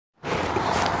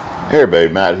Hey everybody,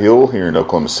 Matt Hill here in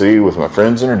Oklahoma City with my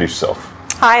friends. Introduce yourself.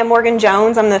 Hi, I'm Morgan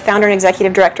Jones. I'm the founder and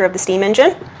executive director of the Steam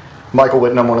Engine. Michael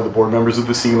Whitten, I'm one of the board members of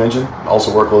the Steam Engine.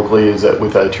 Also work locally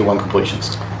with Tier 1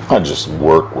 Completions. I just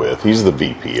work with. He's the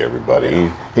VP,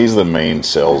 everybody. He's the main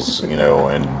sales,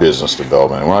 and business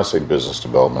development. And when I say business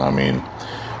development, I mean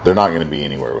they're not going to be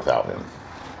anywhere without him.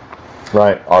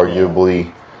 Right?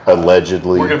 Arguably,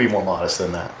 allegedly. We're going to be more modest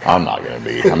than that. I'm not going to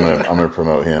be. I'm going to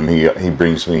promote him. He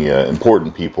brings me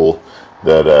important people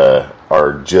that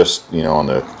are just on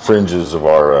the fringes of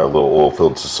our little oil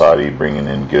field society, bringing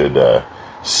in good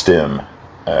STEM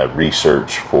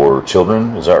research for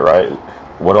children. Is that right?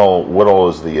 What all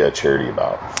is the charity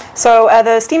about? So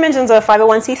the Steam Engine's a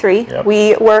 501c3. Yep.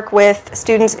 We work with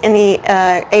students in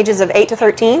the ages of 8 to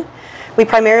 13. We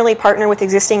primarily partner with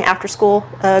existing after-school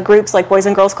groups like Boys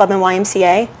and Girls Club and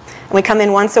YMCA. And we come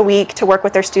in once a week to work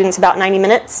with their students about 90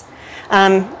 minutes,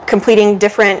 completing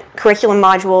different curriculum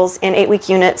modules in 8-week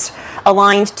units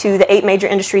aligned to the 8 major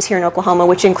industries here in Oklahoma,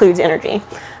 which includes energy.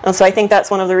 And so I think that's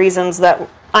one of the reasons that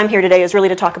I'm here today, is really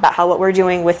to talk about how what we're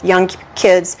doing with young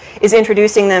kids is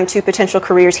introducing them to potential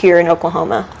careers here in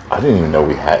Oklahoma. I didn't even know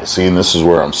we had. See, and this is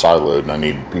where I'm siloed and I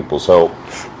need people's help.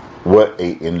 What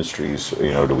 8 industries,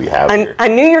 do we have here? I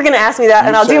knew you were going to ask me that,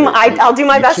 and I'll do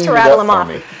my best to rattle them off.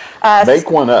 Make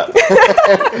one up.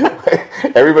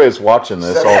 Everybody's watching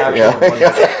this.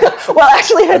 Well,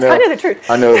 actually, that's kind of the truth.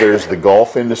 I know there's the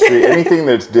golf industry. Anything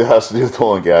that has to do with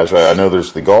oil and gas, right? I know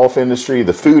there's the golf industry,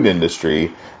 the food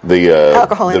industry, the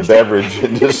alcohol industry, the beverage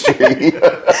industry.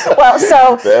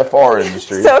 The FR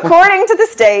industry. So, according to the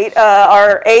state,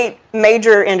 our 8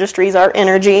 major industries are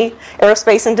energy,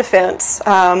 aerospace and defense,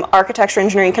 architecture,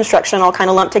 engineering, construction, all kind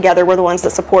of lumped together. We're the ones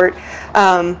that support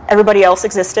everybody else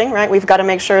existing, right? We've got to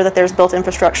make sure that there's built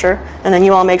infrastructure, and then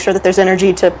you all make sure that there's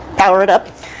energy to power it up.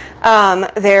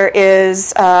 There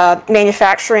is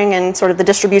manufacturing and sort of the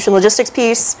distribution logistics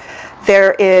piece.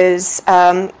 There is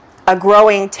a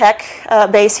growing tech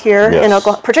base here, in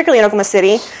Oklahoma, particularly in Oklahoma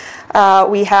City.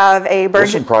 We have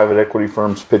There's some private equity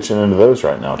firms pitching into those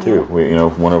right now too. We,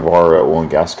 one of our oil and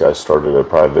gas guys started a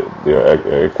private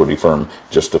equity firm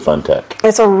just to fund tech.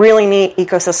 It's a really neat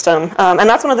ecosystem, and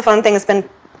that's one of the fun things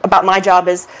about my job,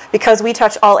 is because we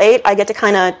touch all 8. I get to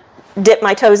kind of dip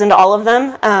my toes into all of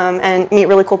them and meet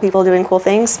really cool people doing cool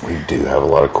things. We do have a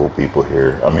lot of cool people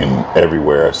here. I mean,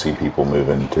 everywhere I see people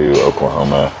moving to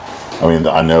Oklahoma. I mean,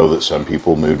 I know that some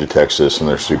people move to Texas and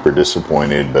they're super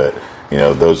disappointed, but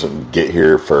those that get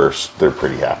here first, they're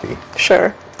pretty happy.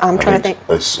 Sure. I'm trying to think.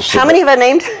 How many have I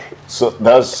named? So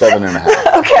that was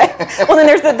 7.5. Okay. Well, then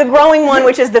there's the growing one,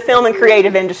 which is the film and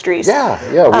creative industries. Yeah.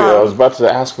 I was about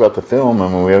to ask about the film. I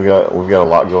mean, we've got a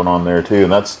lot going on there too,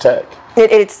 and that's tech.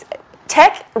 It's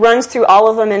tech runs through all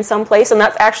of them in some place, and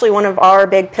that's actually one of our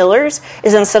big pillars.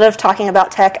 Is instead of talking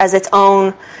about tech as its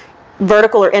own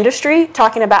vertical or industry,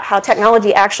 talking about how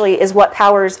technology actually is what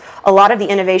powers a lot of the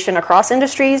innovation across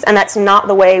industries, and that's not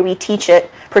the way we teach it,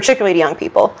 particularly to young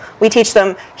people. We teach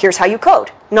them, here's how you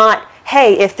code, not,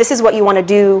 hey, if this is what you want to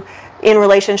do in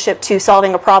relationship to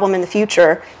solving a problem in the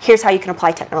future, here's how you can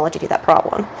apply technology to that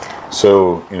problem.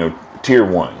 So, Tier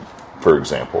 1, for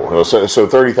example. So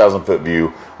 30,000 foot view,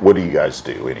 what do you guys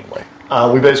do anyway?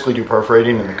 We basically do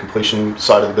perforating and the completion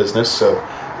side of the business, so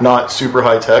not super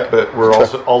high tech, but we're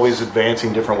also always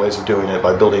advancing different ways of doing it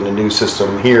by building a new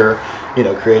system here,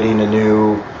 creating a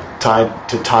new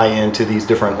tie into these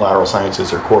different lateral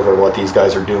sciences or core of what these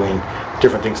guys are doing,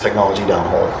 different things, technology down the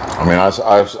hole. I mean,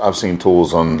 I've seen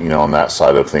tools on on that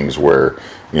side of things where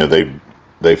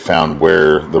they found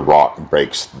where the rock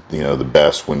breaks the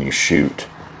best when you shoot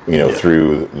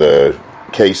through the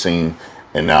casing,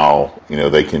 and now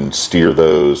they can steer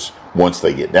those once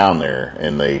they get down there,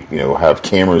 and they have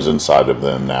cameras inside of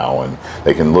them now, and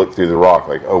they can look through the rock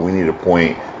like, oh, we need to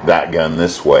point that gun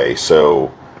this way.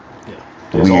 So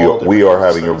we are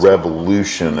having a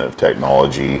revolution of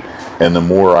technology, and the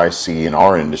more I see in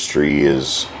our industry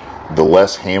is the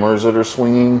less hammers that are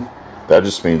swinging. That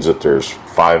just means that there's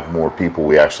 5 more people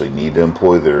we actually need to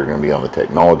employ that are going to be on the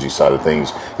technology side of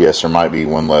things. Yes, there might be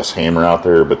one less hammer out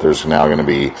there, but there's now going to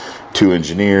be 2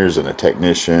 engineers and a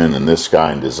technician and this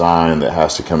guy in design that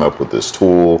has to come up with this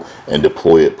tool and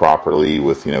deploy it properly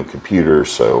with computers.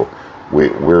 So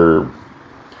we're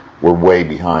way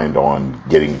behind on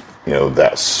getting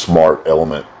that smart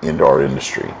element into our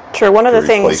industry. Sure. One of the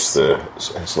things, replace the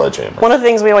sledgehammer. One of the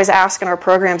things we always ask in our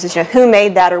programs is, who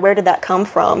made that, or where did that come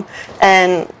from?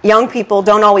 And young people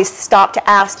don't always stop to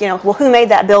ask, well, who made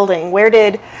that building? Where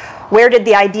did Where did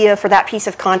the idea for that piece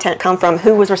of content come from?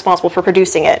 Who was responsible for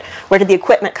producing it? Where did the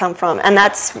equipment come from? And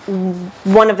that's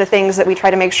one of the things that we try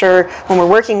to make sure when we're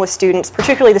working with students,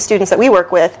 particularly the students that we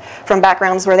work with from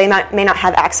backgrounds where they may not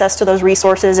have access to those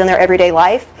resources in their everyday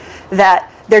life, that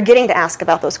they're getting to ask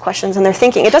about those questions and they're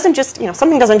thinking. It doesn't just,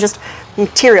 something doesn't just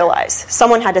materialize.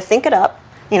 Someone had to think it up,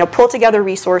 pull together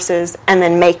resources and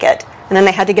then make it. And then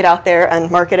they had to get out there and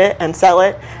market it and sell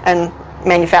it and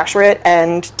manufacture it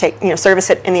and service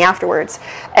it in the afterwards.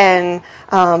 And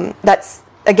that's,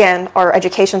 again, our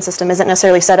education system isn't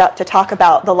necessarily set up to talk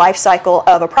about the life cycle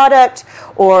of a product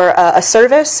or a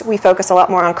service. We focus a lot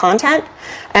more on content,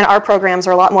 and our programs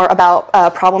are a lot more about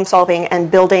problem solving and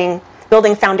building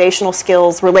foundational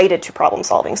skills related to problem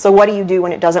solving. So what do you do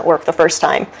when it doesn't work the first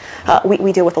time?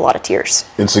 We deal with a lot of tiers.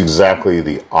 It's exactly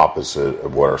the opposite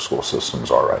of what our school systems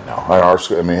are right now. By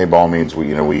all means,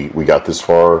 we got this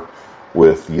far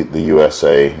with the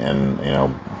USA, and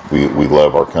we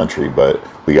love our country, but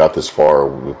we got this far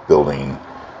with building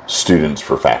students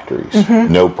for factories.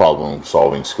 Mm-hmm. No problem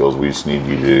solving skills. We just need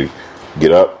you to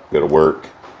get up, go to work,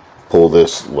 pull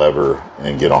this lever,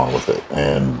 and get on with it.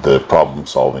 And the problem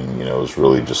solving, is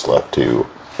really just left to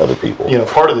other people.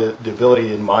 Part of the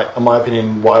ability, in my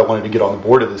opinion, why I wanted to get on the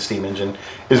board of the STEAM engine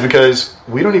is because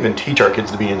we don't even teach our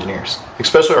kids to be engineers,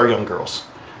 especially our young girls.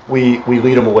 We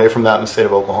lead them away from that in the state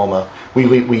of Oklahoma.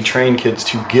 We train kids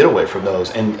to get away from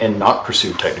those and not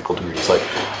pursue technical degrees. Like,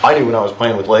 I knew when I was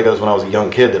playing with Legos when I was a young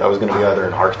kid that I was going to be either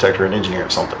an architect or an engineer or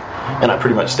something. And I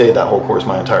pretty much stayed that whole course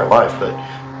my entire life. But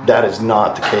that is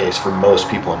not the case for most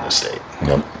people in this state.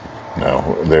 Nope.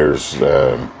 No, there's...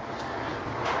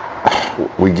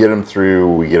 we get them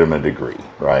through, we get them a degree,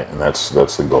 right? And that's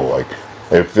the goal. Like,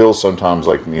 it feels sometimes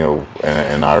like,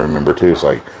 and I remember too, it's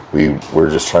like we're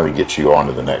just trying to get you on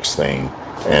to the next thing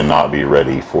and not be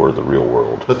ready for the real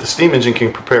world. But the STEAM engine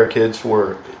can prepare kids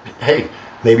for, hey,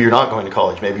 maybe you're not going to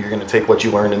college. Maybe you're going to take what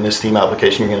you learned in this STEAM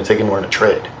application, you're going to take and learn a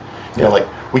trade.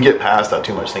 We get past that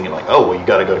too much thinking like, oh, well, you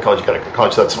got to go to college,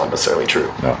 That's not necessarily true.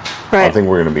 No. Right. I think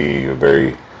we're going to be a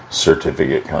very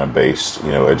certificate kind of based,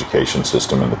 education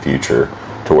system in the future,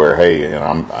 to where, hey,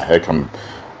 I'm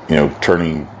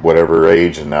turning whatever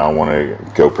age, and now I want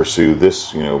to go pursue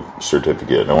this,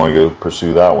 certificate. I want to go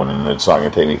pursue that one, and it's not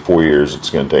going to take me 4 years. It's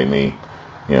going to take me,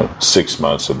 6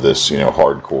 months of this,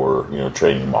 hardcore,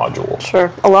 training module.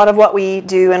 Sure. A lot of what we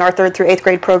do in our 3rd through 8th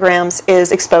grade programs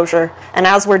is exposure. And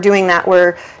as we're doing that,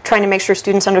 we're trying to make sure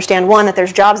students understand, one, that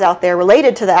there's jobs out there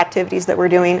related to the activities that we're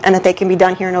doing and that they can be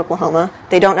done here in Oklahoma.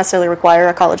 They don't necessarily require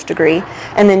a college degree.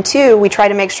 And then two, we try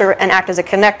to make sure and act as a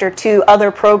connector to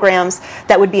other programs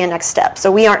that would be a next step. So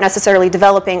we aren't necessarily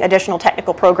developing additional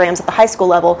technical programs at the high school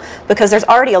level because there's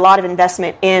already a lot of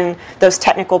investment in those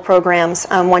technical programs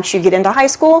once you get into high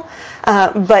school.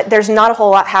 But there's not a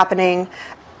whole lot happening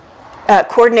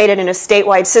coordinated in a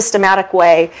statewide systematic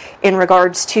way in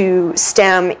regards to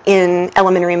STEM in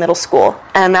elementary and middle school.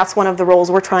 And that's one of the roles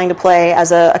we're trying to play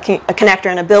as a connector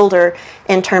and a builder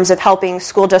in terms of helping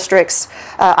school districts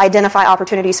identify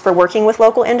opportunities for working with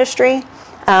local industry.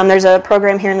 There's a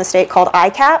program here in the state called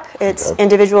ICAP. It's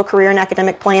Individual Career and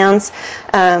Academic Plans.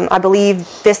 I believe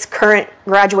this current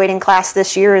graduating class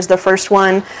this year is the first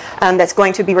one that's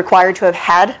going to be required to have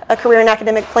had a career and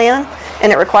academic plan,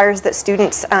 and it requires that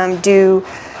students do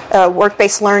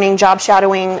work-based learning, job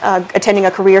shadowing, attending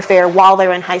a career fair while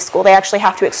they're in high school. They actually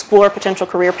have to explore potential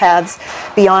career paths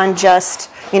beyond just,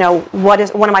 what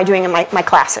am I doing in my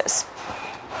classes.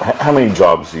 How many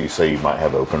jobs do you say you might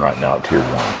have open right now at Tier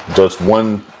 1? Just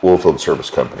one oilfield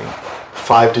service company?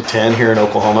 5 to 10 here in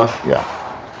Oklahoma. Yeah.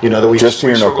 That we just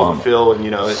here in struggle Oklahoma. to fill, and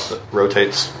it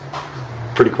rotates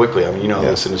pretty quickly.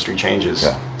 This industry changes.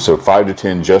 Yeah. So 5 to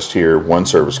 10 just here, one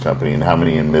service company, and how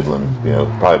many in Midland?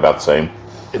 Probably about the same.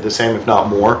 The same, if not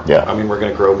more. Yeah. We're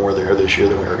going to grow more there this year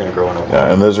than we are going to grow in Oklahoma.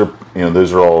 Yeah, and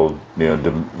those are all,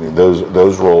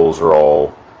 those roles are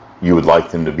all. You would like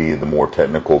them to be the more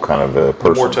technical kind of a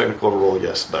person. The more technical role,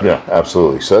 yes. Better. Yeah,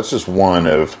 absolutely. So that's just one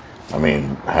of, how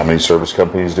many service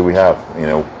companies do we have?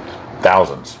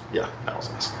 Thousands. Yeah,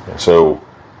 thousands. So,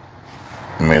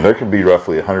 there could be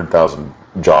roughly 100,000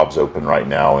 jobs open right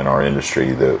now in our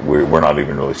industry that we're not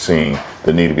even really seeing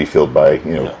that need to be filled by,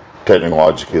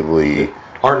 technologically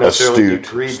aren't necessarily astute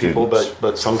degree students. people,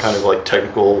 but some kind of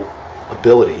technical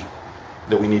ability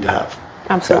that we need to have.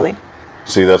 Absolutely.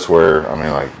 See, that's where,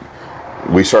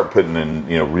 we start putting in,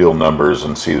 real numbers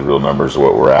and see the real numbers of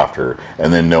what we're after.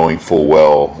 And then knowing full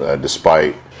well,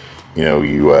 despite,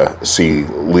 you see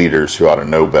leaders who ought to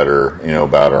know better,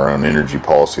 about our own energy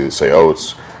policy that say,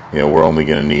 it's, we're only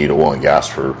going to need oil and gas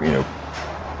for,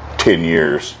 10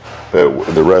 years. But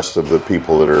the rest of the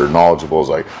people that are knowledgeable is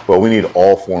like, well, we need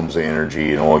all forms of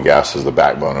energy, and oil and gas is the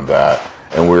backbone of that.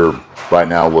 And we're right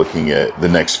now looking at the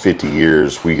next 50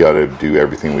 years. We got to do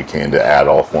everything we can to add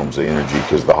all forms of energy,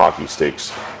 because the hockey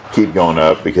sticks keep going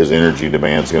up, because energy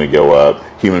demand is going to go up.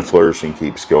 Human flourishing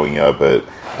keeps going up. But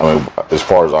I mean, as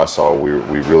far as I saw, we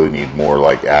really need more,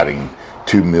 like adding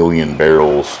 2 million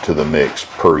barrels to the mix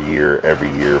per year,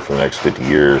 every year for the next 50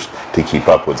 years to keep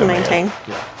up with demand. Maintain.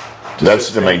 Yeah.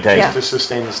 That's to maintain. Yeah. To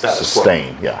sustain the status quo.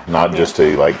 Sustain, yeah. Not just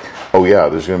to like, oh yeah,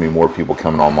 there's going to be more people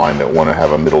coming online that want to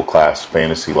have a middle class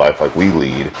fantasy life like we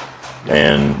lead,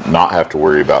 and not have to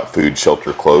worry about food,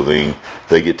 shelter, clothing.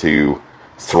 They get to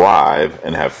thrive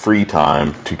and have free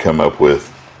time to come up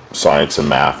with science and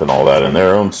math and all that in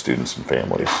their own students and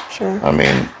families. Sure. I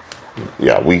mean,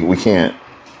 yeah, we can't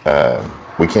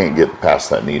get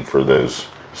past that need for those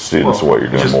students and what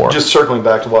you're doing more. Just circling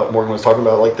back to what Morgan was talking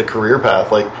about, like the career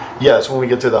path. Like, yes, when we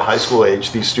get to the high school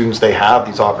age, these students, they have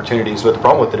these opportunities. But the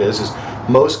problem with it is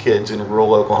most kids in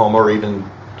rural Oklahoma, or even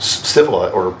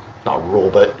civilized, or not rural,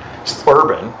 but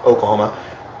urban Oklahoma,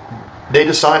 they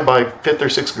decide by 5th or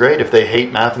 6th grade if they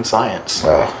hate math and science.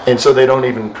 And so they don't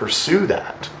even pursue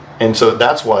that. And so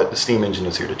that's what the STEAM engine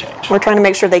is here to change. We're trying to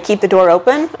make sure they keep the door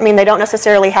open. I mean, they don't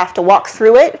necessarily have to walk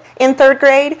through it in 3rd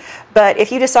grade, but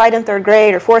if you decide in 3rd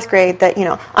grade or 4th grade that,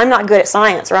 I'm not good at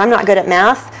science or I'm not good at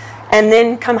math, and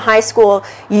then come high school,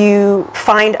 you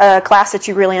find a class that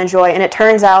you really enjoy, and it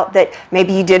turns out that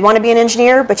maybe you did want to be an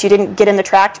engineer, but you didn't get in the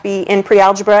track to be in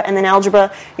pre-algebra, and then algebra,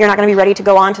 you're not going to be ready to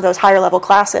go on to those higher level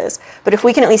classes. But if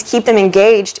we can at least keep them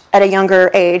engaged at a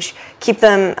younger age, keep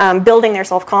them building their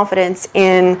self-confidence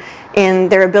in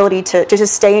their ability to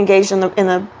just stay engaged in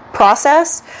the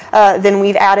process, then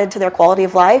we've added to their quality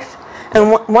of life.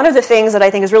 And one of the things that I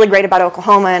think is really great about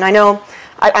Oklahoma, and I know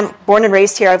I'm born and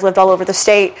raised here, I've lived all over the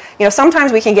state,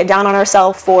 sometimes we can get down on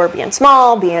ourselves for being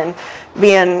small, being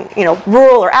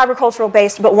rural or agricultural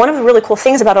based, but one of the really cool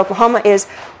things about Oklahoma is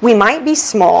we might be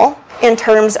small in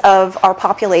terms of our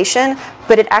population,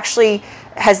 but it actually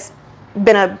has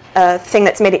been a thing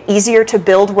that's made it easier to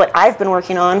build what I've been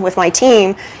working on with my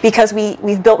team, because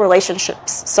we've built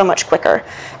relationships so much quicker.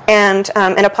 And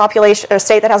in a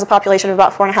state that has a population of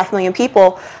about 4.5 million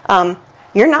people,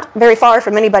 you're not very far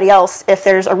from anybody else if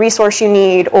there's a resource you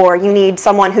need, or you need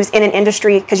someone who's in an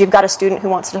industry because you've got a student who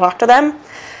wants to talk to them.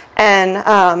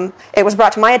 And it was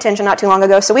brought to my attention not too long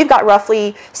ago. So we've got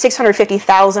roughly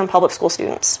 650,000 public school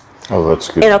students. Oh, that's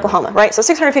good. In Oklahoma, right? So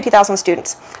 650,000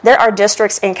 students. There are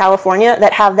districts in California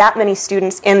that have that many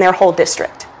students in their whole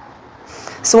district.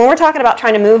 So when we're talking about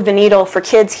trying to move the needle for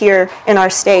kids here in our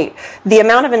state, the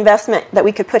amount of investment that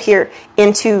we could put here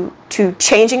into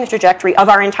changing the trajectory of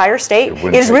our entire state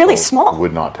is really small. It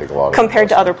would not take a lot of compared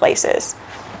to other places.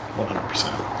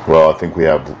 100%. Well, I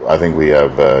think we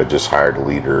have just hired a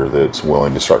leader that's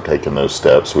willing to start taking those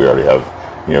steps. We already have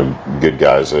good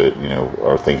guys that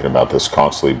are thinking about this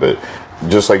constantly. But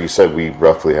just like you said, we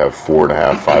roughly have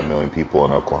 4.5 million people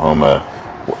in Oklahoma.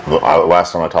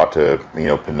 Last time I talked to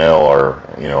Pinnell,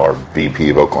 our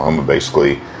VP of Oklahoma,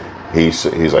 basically, he's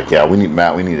like, yeah, we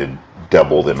need to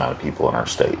double the amount of people in our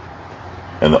state.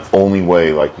 And the only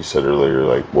way, like you said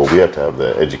earlier, we have to have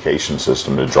the education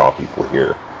system to draw people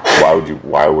here.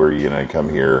 Why were you going to come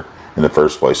here in the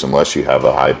first place unless you have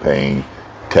a high-paying,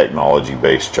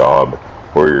 technology-based job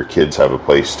where your kids have a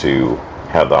place to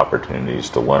have the opportunities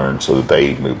to learn so that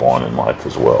they move on in life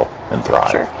as well and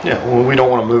thrive. Sure. Yeah, well, we don't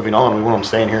want them moving on. We want them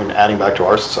staying here and adding back to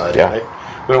our society, right?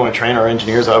 We don't want to train our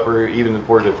engineers up, or even the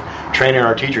board of training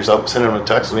our teachers up and sending them to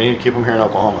Texas. We need to keep them here in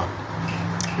Oklahoma.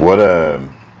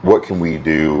 What can we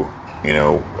do,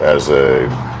 as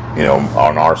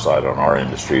on our side, on our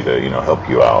industry to, help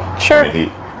you out? Sure. I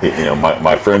mean,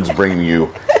 my friends bring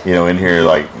you, in here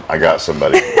like I got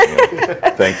somebody.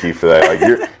 Thank you for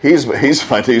that. He's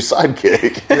my new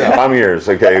sidekick. Yeah. I'm yours.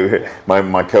 Okay,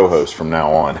 my co-host from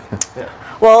now on. Yeah.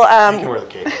 Well, you can wear the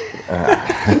cape.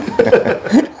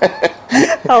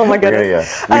 Oh my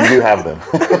goodness. We do have them.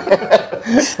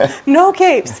 No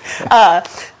capes.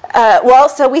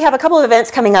 So we have a couple of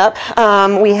events coming up.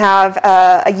 We have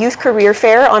a youth career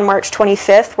fair on March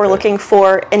 25th. We're looking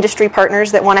for industry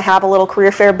partners that want to have a little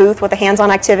career fair booth with a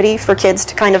hands-on activity for kids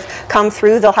to kind of come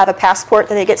through. They'll have a passport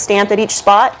that they get stamped at each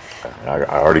spot. I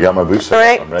already got my booth set. All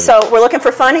right. I'm ready. So we're looking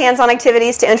for fun hands-on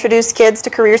activities to introduce kids to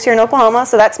careers here in Oklahoma.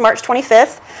 So that's March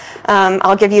 25th.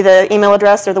 I'll give you the email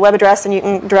address or the web address, and you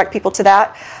can direct people to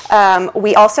that.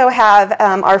 We also have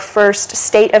our first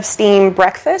State of STEAM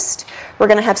breakfast. We're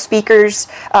going to have speakers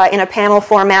in a panel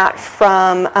format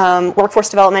from workforce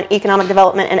development, economic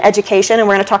development, and education, and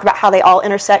we're going to talk about how they all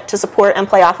intersect to support and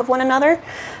play off of one another.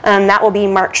 That will be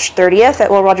March 30th at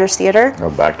Will Rogers Theater. Oh,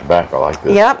 back to back. I like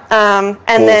this. Yep.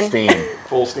 Full steam.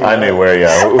 Full steam. I knew where,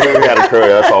 yeah. We got a crew.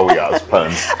 That's all we got is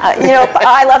puns.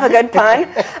 I love a good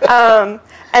pun.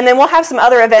 And then we'll have some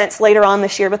other events later on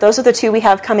this year, but those are the two we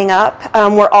have coming up.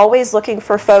 We're always looking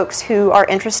for folks who are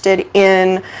interested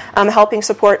in helping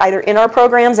support either in our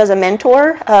programs as a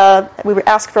mentor. We would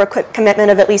ask for a quick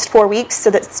commitment of at least 4 weeks so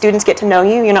that students get to know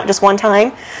you. You're not just one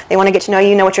time. They want to get to know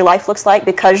you, know what your life looks like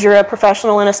because you're a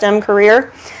professional in a STEM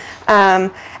career.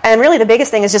 And really the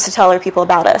biggest thing is just to tell other people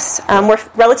about us. We're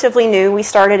relatively new. We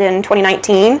started in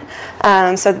 2019,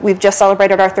 so we've just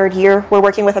celebrated our 3rd year. We're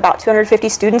working with about 250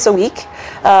 students a week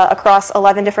across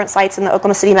 11 different sites in the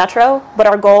Oklahoma City metro, but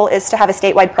our goal is to have a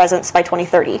statewide presence by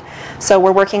 2030. So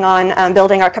we're working on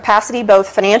building our capacity, both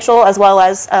financial as well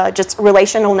as just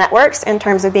relational networks in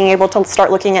terms of being able to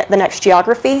start looking at the next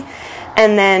geography,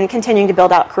 and then continuing to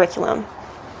build out curriculum.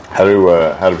 How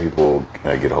do people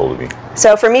get a hold of you?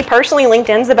 So for me personally,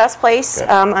 LinkedIn's the best place. Okay.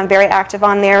 I'm very active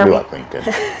on there. We like LinkedIn.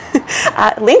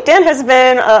 LinkedIn has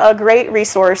been a great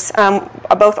resource.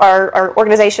 Both our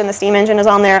organization, the STEAM Engine, is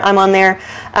on there. I'm on there.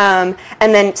 And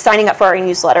then signing up for our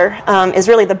newsletter is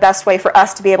really the best way for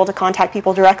us to be able to contact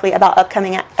people directly about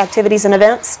upcoming activities and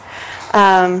events.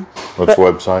 What's the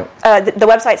website? The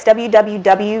website's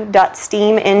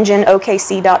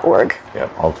www.steamengineokc.org. Yeah,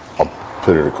 I'll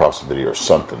put it across the video or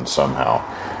something somehow.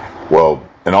 Well,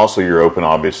 and also you're open,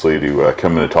 obviously, to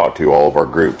come in and talk to all of our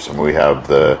groups. And we have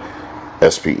the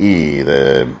SPE,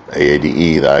 the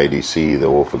AADE, the IADC, the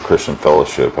Wolfwood Christian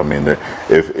Fellowship. I mean,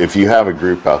 if you have a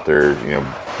group out there,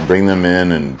 bring them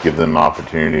in and give them an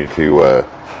opportunity to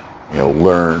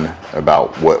learn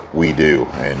about what we do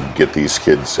and get these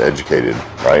kids educated,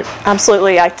 right?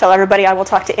 Absolutely. I tell everybody I will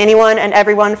talk to anyone and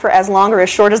everyone for as long or as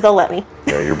short as they'll let me.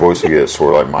 Yeah, your voice will get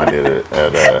sore like mine did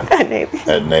at NAPE.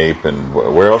 At NAPE, and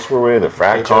where else were we? The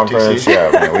FRAC HFTC. conference.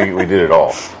 Yeah, we did it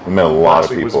all. We met a lot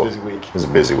Last of week was people. a busy week. It was a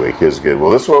busy week. It was good.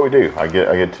 Well, this is what we do. I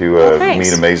get to thanks.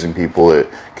 meet amazing people that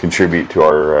contribute to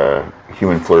our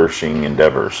human flourishing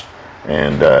endeavors.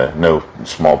 And no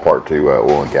small part to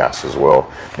oil and gas as well.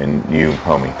 And you,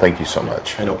 homie, thank you so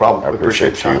much. Hey, no problem. I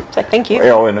appreciate you. Thank you.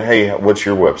 Oh, and hey, what's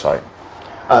your website?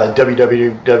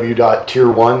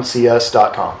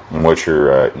 www.tier1cs.com. And what's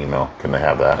your email? Can they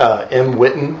have that?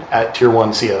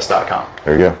 mwitten@tier1cs.com.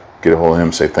 There you go. Get a hold of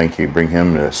him, say thank you. Bring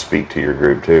him to speak to your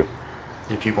group too.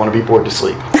 If you want to be bored to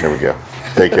sleep. There we go.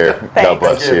 Take care. God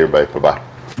bless. See you, everybody. Bye-bye.